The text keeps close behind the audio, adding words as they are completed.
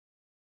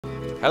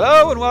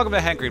Hello and welcome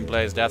to Hank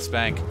Plays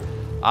DeathHANK.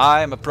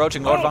 I'm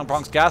approaching Lord von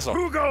Prong's castle.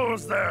 Who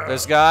goes there?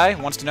 This guy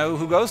wants to know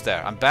who goes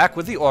there. I'm back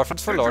with the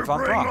orphans for Lord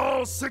von Prong.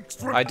 All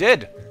 6 I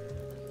did.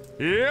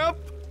 Yep,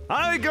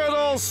 I got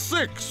all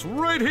 6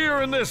 right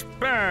here in this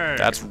bag.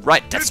 That's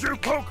right. Did you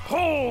poke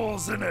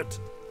holes in it?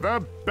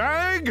 The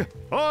bag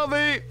or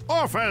the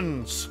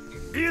orphans?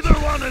 Either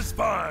one is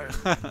fine.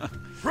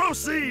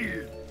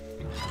 Proceed.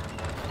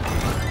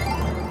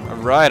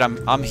 Alright,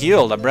 I'm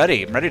healed. I'm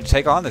ready. I'm ready to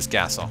take on this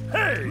castle.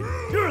 Hey,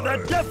 you're that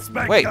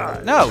DeathHANK Wait,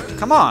 guy. no,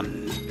 come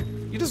on.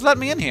 You just let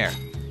me in here.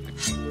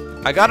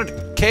 I got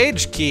a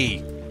cage key.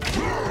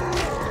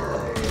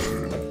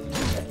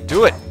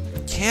 Do it.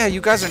 Yeah,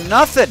 you guys are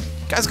nothing.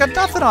 You guys got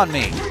nothing on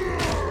me.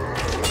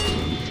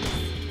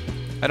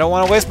 I don't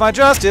want to waste my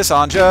justice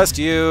on just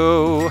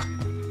you.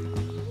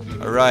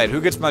 Alright,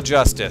 who gets my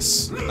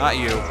justice? Not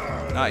you.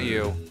 Not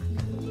you.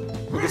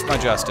 Who gets my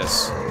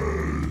justice?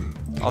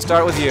 I'll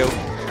start with you,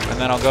 and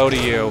then I'll go to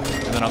you,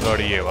 and then I'll go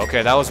to you.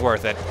 Okay, that was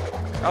worth it.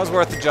 That was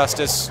worth the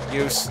justice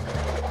use.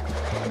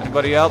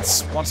 Anybody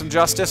else want some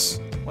justice?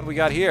 What do we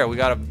got here? We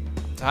got a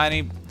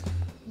tiny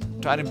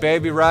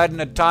baby riding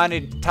a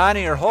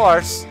tinier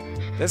horse.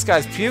 This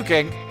guy's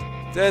puking.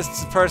 This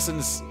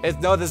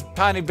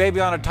tiny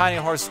baby on a tiny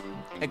horse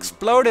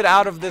exploded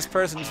out of this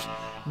person's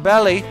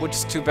belly, which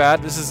is too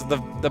bad. This is the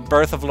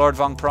birth of Lord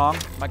von Prong.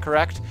 Am I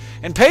correct?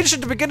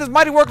 Impatient to begin his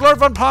mighty work, Lord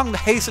von Prong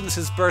hastens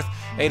his birth,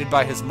 aided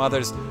by his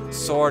mother's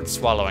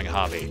sword-swallowing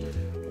hobby.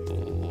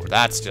 Ooh,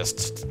 that's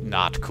just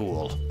not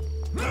cool.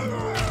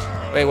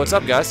 Wait, what's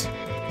up, guys?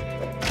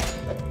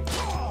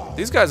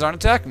 These guys aren't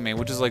attacking me,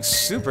 which is like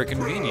super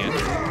convenient.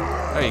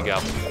 There you go.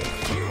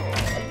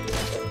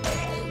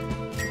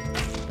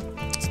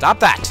 Stop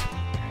that!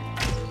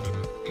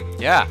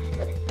 Yeah.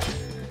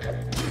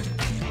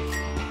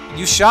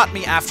 You shot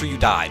me after you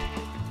died.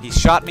 He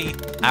shot me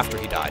after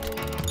he died.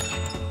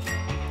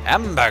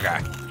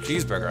 Hamburger.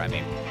 Cheeseburger, I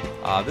mean.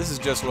 This is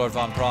just Lord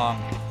von Prong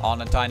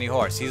on a tiny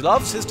horse. He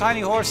loves his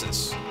tiny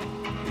horses.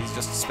 He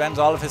just spends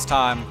all of his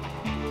time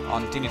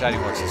on teeny tiny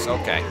horses.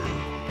 Okay.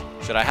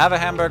 Should I have a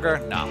hamburger?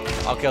 No.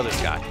 I'll kill this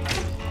guy.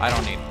 I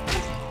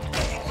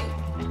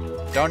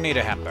don't need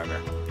a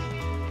hamburger.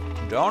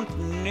 Don't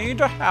need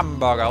a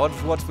hamburger.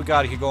 What's we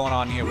got here going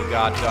on here? We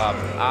got,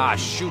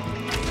 shoot.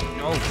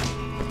 No.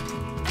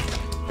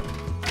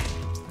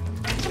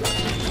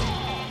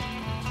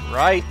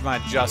 Right, my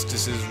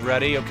justice is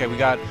ready. Okay, we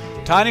got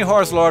tiny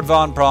horse Lord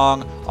von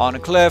Prong on a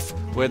cliff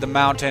with a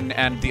mountain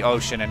and the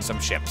ocean and some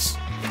ships.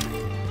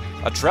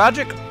 A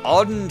tragic,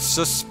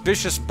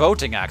 unsuspicious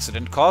boating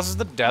accident causes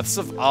the deaths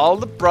of all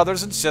the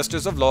brothers and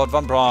sisters of Lord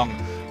von Prong.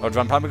 Lord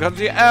von Prong becomes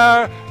the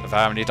heir, the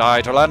family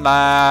title and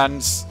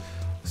lands.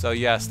 So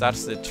yes,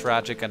 that's the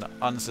tragic and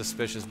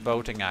unsuspicious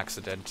boating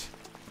accident.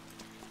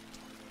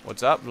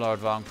 What's up, Lord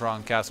von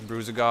Prong, Castle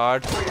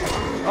Bruisegard?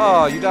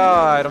 Oh, you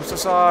died. I'm so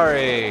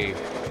sorry.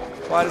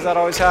 Why does that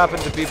always happen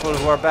to people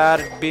who are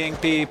bad at being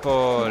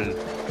people?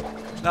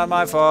 It's not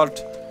my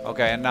fault.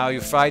 Okay, and now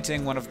you're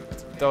fighting one of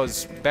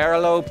those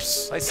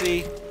barrelopes, I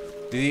see.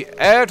 The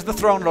heir to the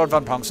throne, Lord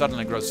von Prong,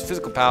 suddenly grows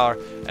physical power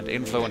and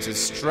influences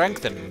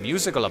strength and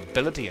musical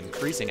ability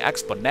increasing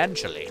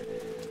exponentially.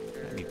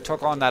 And he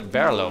took on that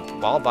barrelope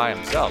all by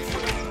himself.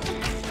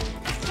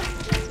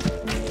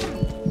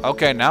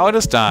 Okay, now it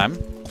is time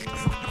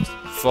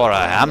for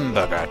a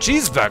hamburger.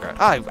 Cheeseburger!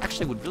 I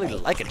actually would really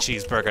like a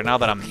cheeseburger now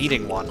that I'm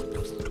eating one.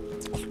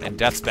 In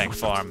DeathHANK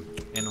form.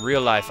 In real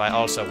life, I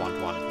also want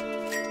one.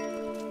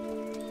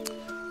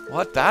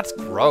 What? That's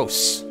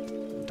gross.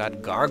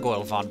 That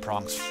gargoyle von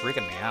Prong's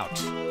freaking me out.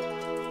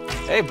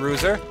 Hey,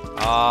 Bruiser.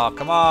 Aw,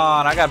 come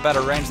on. I got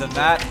better range than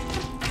that.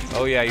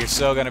 Oh yeah, you're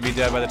so gonna be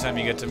dead by the time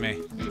you get to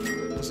me.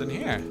 What's in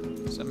here?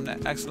 Some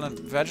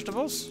excellent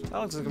vegetables? That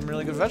looks like some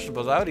really good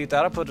vegetables. I would eat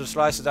that. I'd put a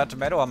slice of that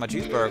tomato on my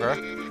cheeseburger.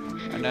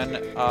 And then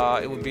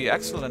it would be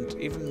excellent,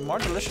 even more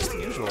delicious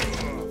than usual.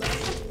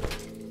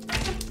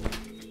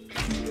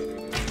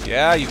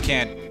 Yeah, you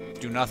can't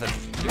do nothing.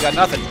 You got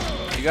nothing.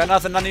 You got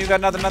nothing, none of you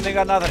got nothing, none of you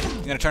got nothing.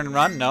 You gonna turn and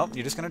run? No,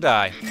 you're just gonna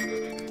die.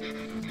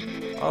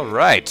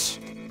 Alright.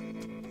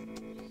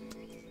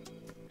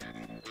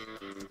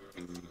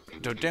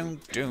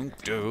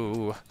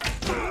 Do-do-do-do.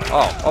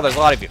 Oh, there's a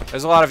lot of you.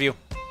 There's a lot of you.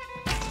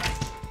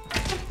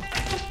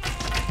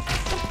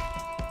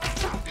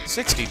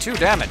 62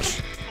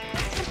 damage.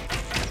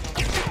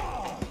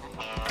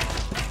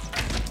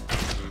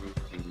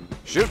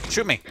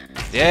 Shoot me.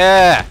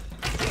 Yeah.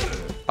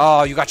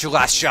 Oh, you got your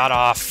last shot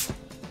off.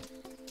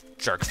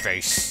 Jerk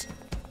face.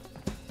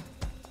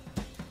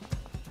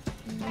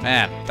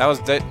 Man,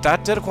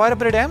 that did quite a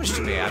bit of damage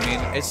to me. I mean,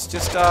 it's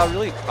just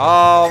really.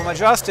 Oh, my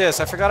justice!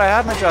 I forgot I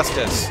had my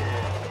justice.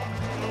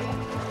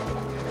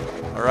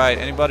 All right,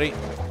 anybody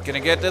gonna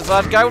get this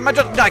last guy with my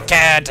justice? I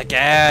can't.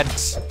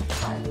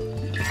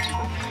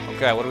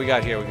 Okay, what do we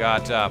got here? We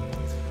got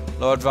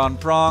Lord von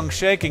Prong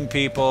shaking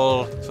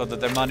people so that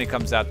their money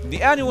comes out.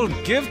 The annual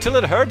Give Till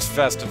It Hurts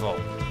festival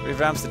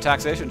revamps the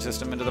taxation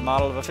system into the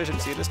model of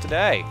efficiency it is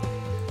today.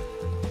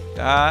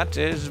 That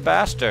is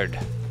bastard.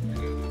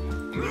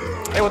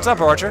 Hey, what's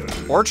up, Orchard?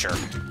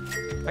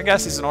 I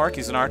guess he's an orc.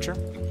 He's an archer.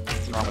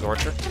 Nothing wrong with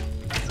archer.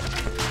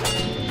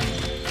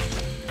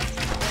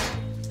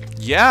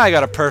 Yeah, I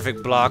got a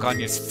perfect block on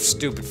your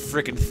stupid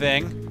frickin'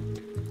 thing.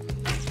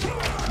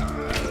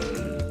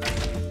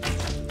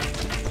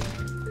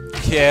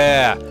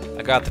 Yeah,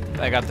 I got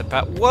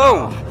the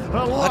Whoa!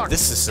 What?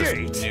 This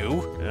is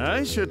new.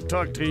 I should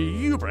talk to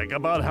Ubrick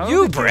about how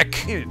Ubrick?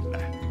 to get in.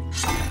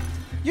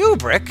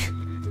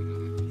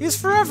 Ubrick? He's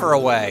forever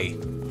away.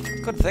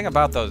 Good thing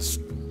about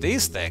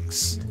these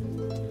things.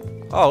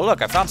 Oh,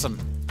 look, I found some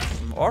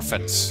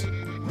orphans.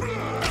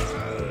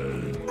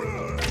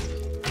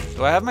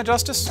 Do I have my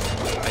justice?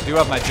 I do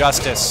have my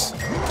justice.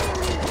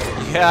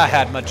 Yeah, I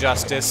had my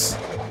justice.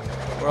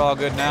 We're all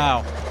good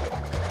now.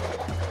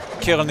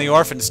 Killing the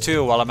orphans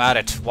too while I'm at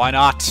it. Why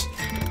not?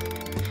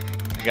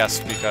 I guess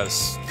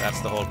because that's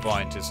the whole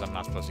point, is I'm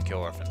not supposed to kill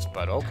orphans,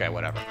 but okay,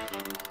 whatever.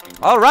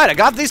 Alright, I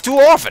got these 2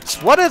 orphans.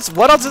 What else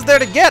is there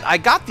to get? I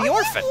got the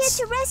orphans. I'm here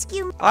to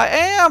rescue. I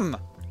am!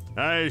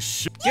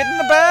 Get in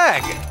the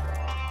bag!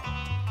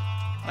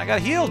 I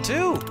got healed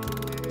too.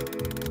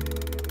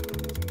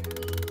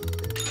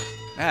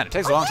 Man, it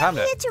takes a long time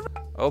to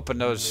open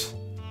those.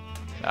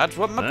 That's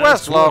what my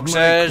quest log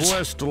says. My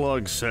quest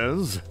log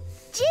says.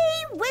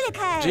 Gee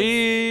Willikers!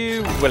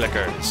 Gee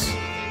Willikers.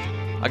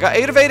 I got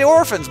 8 of 8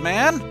 orphans,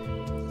 man.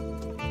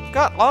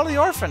 Got all the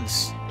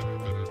orphans.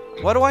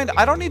 What do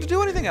I don't need to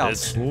do anything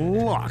else. It's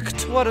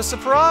locked. What a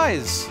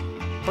surprise.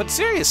 But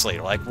seriously,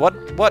 like,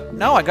 what?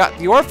 No, I got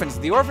the orphans.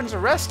 The orphans are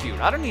rescued.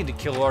 I don't need to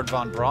kill Lord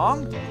von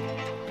Prong.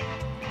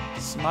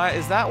 Is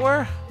that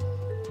where?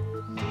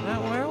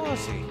 Where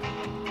was he?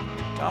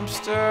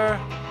 Dumpster,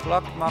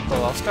 Pluck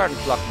Muckle. I'll start in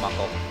Pluck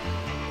Muckle.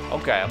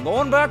 Okay, I'm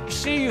going back to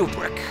see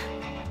Ubrick.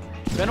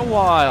 It's been a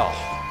while.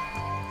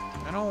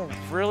 Been a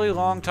really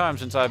long time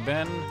since I've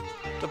been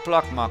to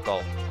Pluck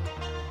Muckle.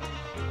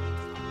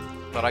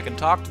 But I can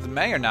talk to the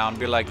mayor now and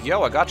be like,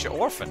 yo, I got your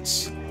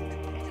orphans.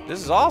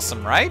 This is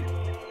awesome, right?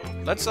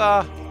 Let's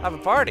have a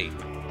party.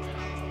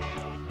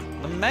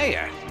 The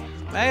mayor.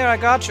 Mayor, I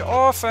got your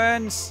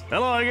orphans.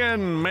 Hello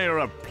again, Mayor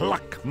of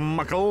Pluck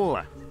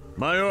Muckle.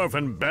 My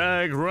orphan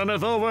bag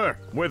runneth over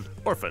with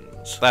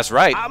orphans. That's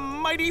right. A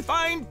mighty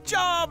fine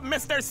job,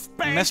 Mr.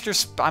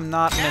 Spank. I'm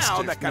not now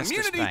Mr. the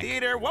community Spank.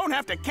 theater won't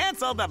have to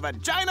cancel the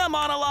vagina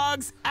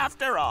monologues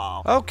after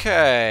all.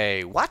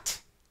 Okay, what?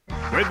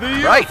 With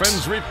the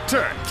orphans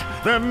returned,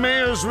 the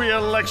mayor's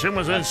re-election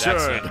was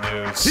ensured.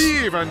 News.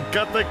 He even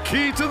got the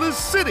key to the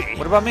city.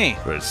 What about me?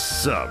 For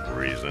some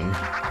reason,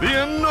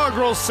 the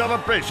inaugural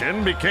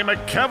celebration became a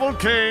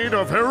cavalcade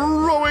of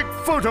heroic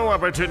photo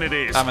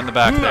opportunities. I'm in the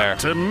back there. Not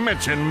to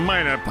mention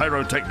minor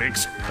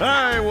pyrotechnics.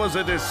 I was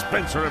a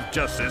dispenser of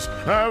justice,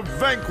 a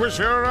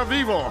vanquisher of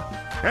evil,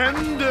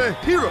 and a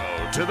hero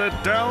to the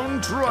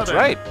downtrodden. That's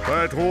right.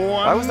 But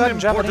Why was that one in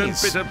important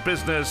Japanese? bit of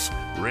business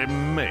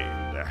remained.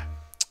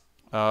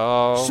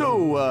 Oh.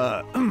 So,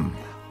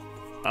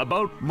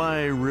 about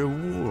my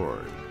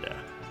reward.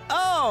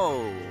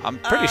 Oh. I'm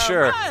pretty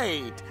sure.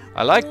 Right.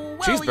 I like Well,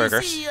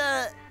 cheeseburgers. You see,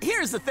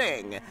 here's the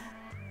thing.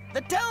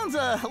 The town's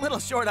a little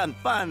short on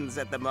funds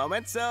at the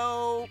moment,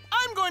 so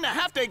I'm going to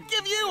have to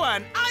give you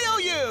an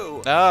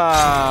IOU.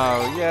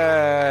 Oh,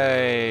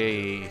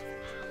 yay.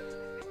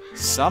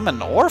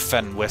 Summon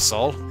orphan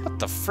whistle? What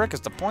the frick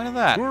is the point of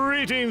that?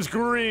 Greetings,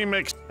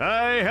 Greemix.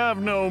 I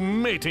have no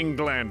mating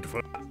gland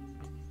for.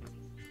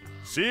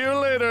 See you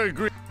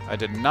later, I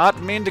did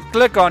not mean to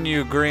click on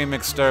you, Greem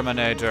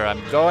Exterminator.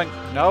 I'm going...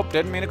 Nope,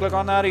 didn't mean to click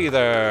on that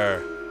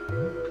either.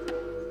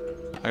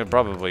 I could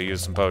probably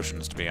use some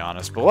potions, to be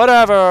honest, but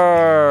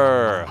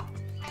whatever!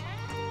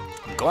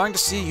 I'm going to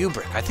see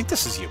Ubrick. I think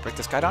this is Ubrick,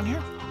 this guy down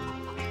here.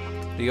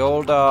 The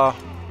old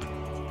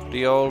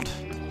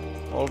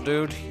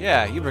dude.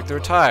 Yeah, Ubrick the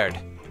retired.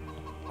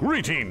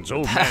 Greetings,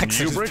 old man Back,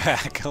 Ubrick.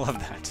 back. I love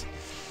that.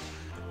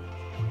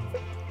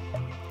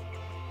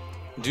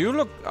 Do you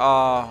look,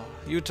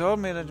 you told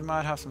me that you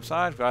might have some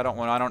side, but I don't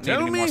need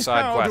any more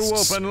side quests. Tell me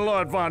how to open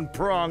Lord von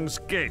Prong's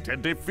gate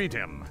and defeat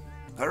him.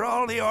 Are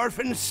all the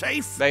orphans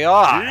safe? They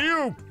are.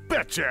 You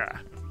betcha.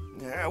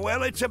 Yeah,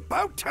 well, it's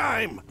about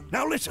time.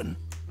 Now listen.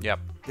 Yep.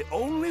 The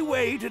only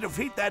way to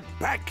defeat that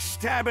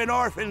backstabbing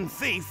orphan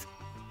thief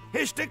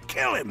is to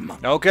kill him.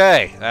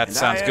 Okay, that And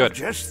sounds I good. have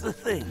just the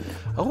thing.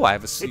 Oh, I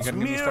have a. You Its gonna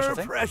give me a special mere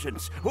thing?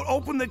 presence will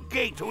open the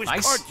gate to his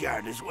Nice.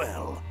 courtyard as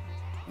well.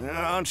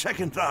 On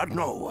second thought,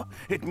 no.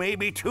 It may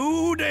be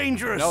too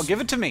dangerous. No, give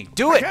it to me.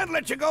 Do I it. can't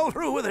let you go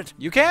through with it.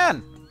 You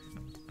can.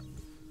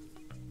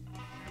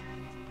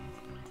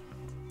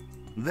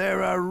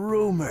 There are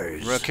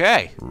rumors.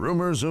 Okay.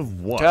 Rumors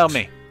of what? Tell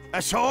me.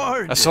 A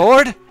sword. A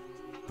sword?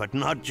 But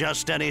not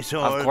just any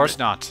sword. Of course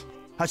not.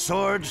 A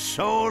sword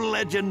so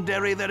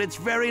legendary that its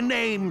very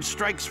name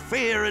strikes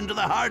fear into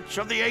the hearts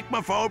of the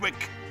acmophobic.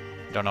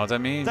 Don't know what that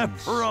means. The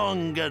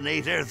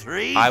Prongenator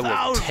 3000. I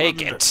will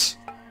take it.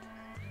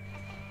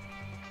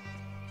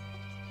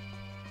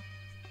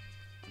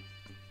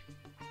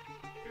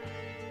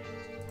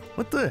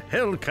 What the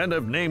hell kind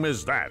of name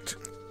is that?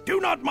 Do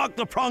not mock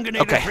the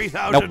Prongenator Okay.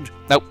 3000.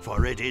 Nope.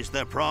 For it is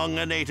the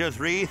Prongenator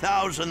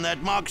 3000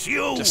 that mocks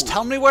you. Just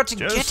tell me where to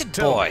get Just it,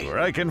 tell me boy. where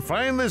I can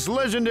find this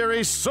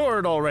legendary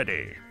sword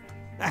already.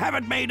 I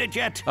haven't made it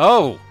yet,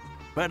 Oh,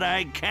 but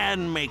I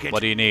can make it.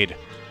 what do you need?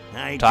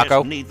 I Taco?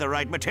 just need the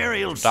right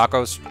materials.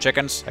 Tacos?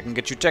 Chickens? I can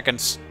get you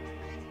chickens.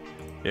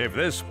 If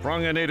this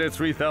Prongenator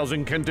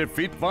 3000 can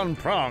defeat von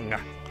Prong,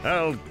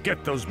 I'll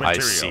get those I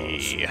materials.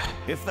 see.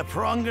 If the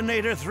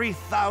Prongenator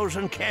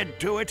 3000 can't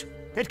do it,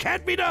 it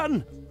can't be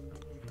done.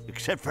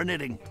 Except for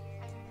knitting.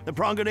 The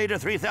Prongenator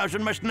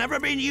 3000 must never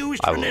be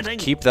used I for will knitting.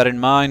 keep that in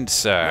mind,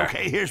 sir.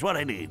 Okay, here's what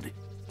I need.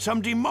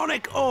 Some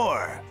demonic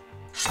ore.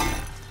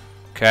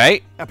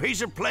 Okay. A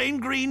piece of plain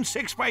green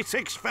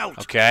 6x6 felt.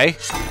 Okay.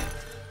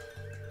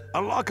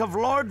 A lock of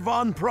Lord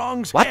von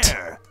Prong's What?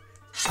 hair.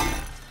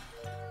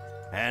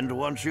 And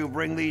once you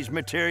bring these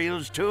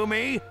materials to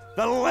me,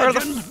 the Where the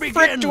legend frick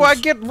begins. do I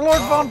get Lord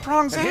von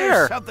Prong's And hair?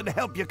 here's something to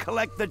help you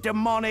collect the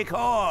demonic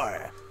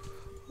ore.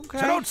 Okay.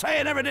 So don't say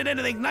I never did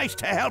anything nice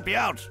to help you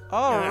out.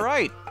 All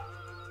right.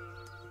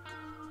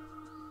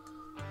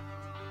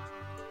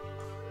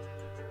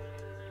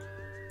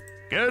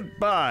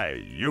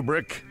 Goodbye, you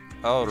brick.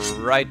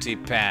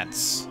 Alrighty,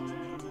 pants.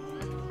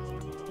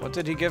 What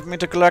did he give me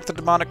to collect the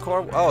demonic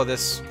core? Oh,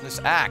 this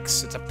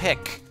axe. It's a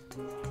pick.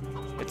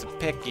 It's a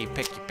picky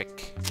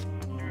pick.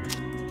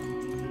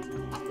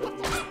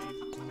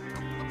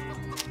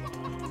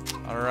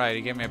 Alright,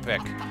 he gave me a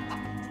pick.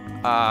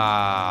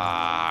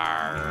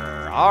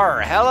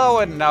 Hello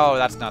and no,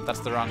 that's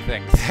the wrong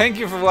thing. Thank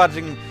you for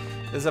watching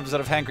this episode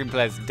of Hankering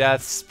Plays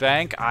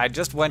DeathHANK. I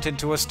just went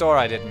into a store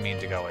I didn't mean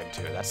to go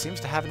into. That seems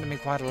to happen to me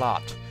quite a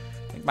lot.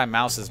 I think my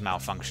mouse is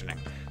malfunctioning.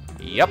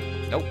 Yep.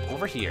 Nope.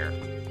 Over here.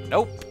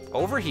 Nope.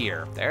 Over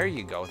here. There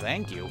you go.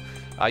 Thank you.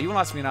 You will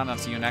not see me on. I'll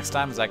see you next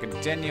time as I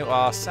continue.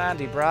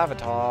 Sandy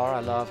Bravatar. I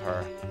love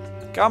her.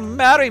 Come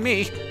marry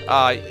me.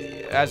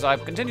 As I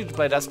continue to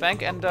play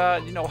DeathHANK and,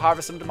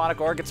 harvest some demonic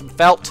ore, get some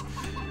felt,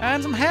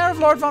 and some hair of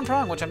Lord von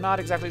Prong, which I'm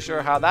not exactly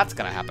sure how that's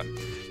going to happen.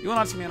 You will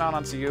not see me on.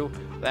 I'll see you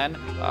then,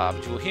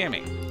 but you will hear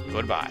me.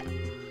 Goodbye.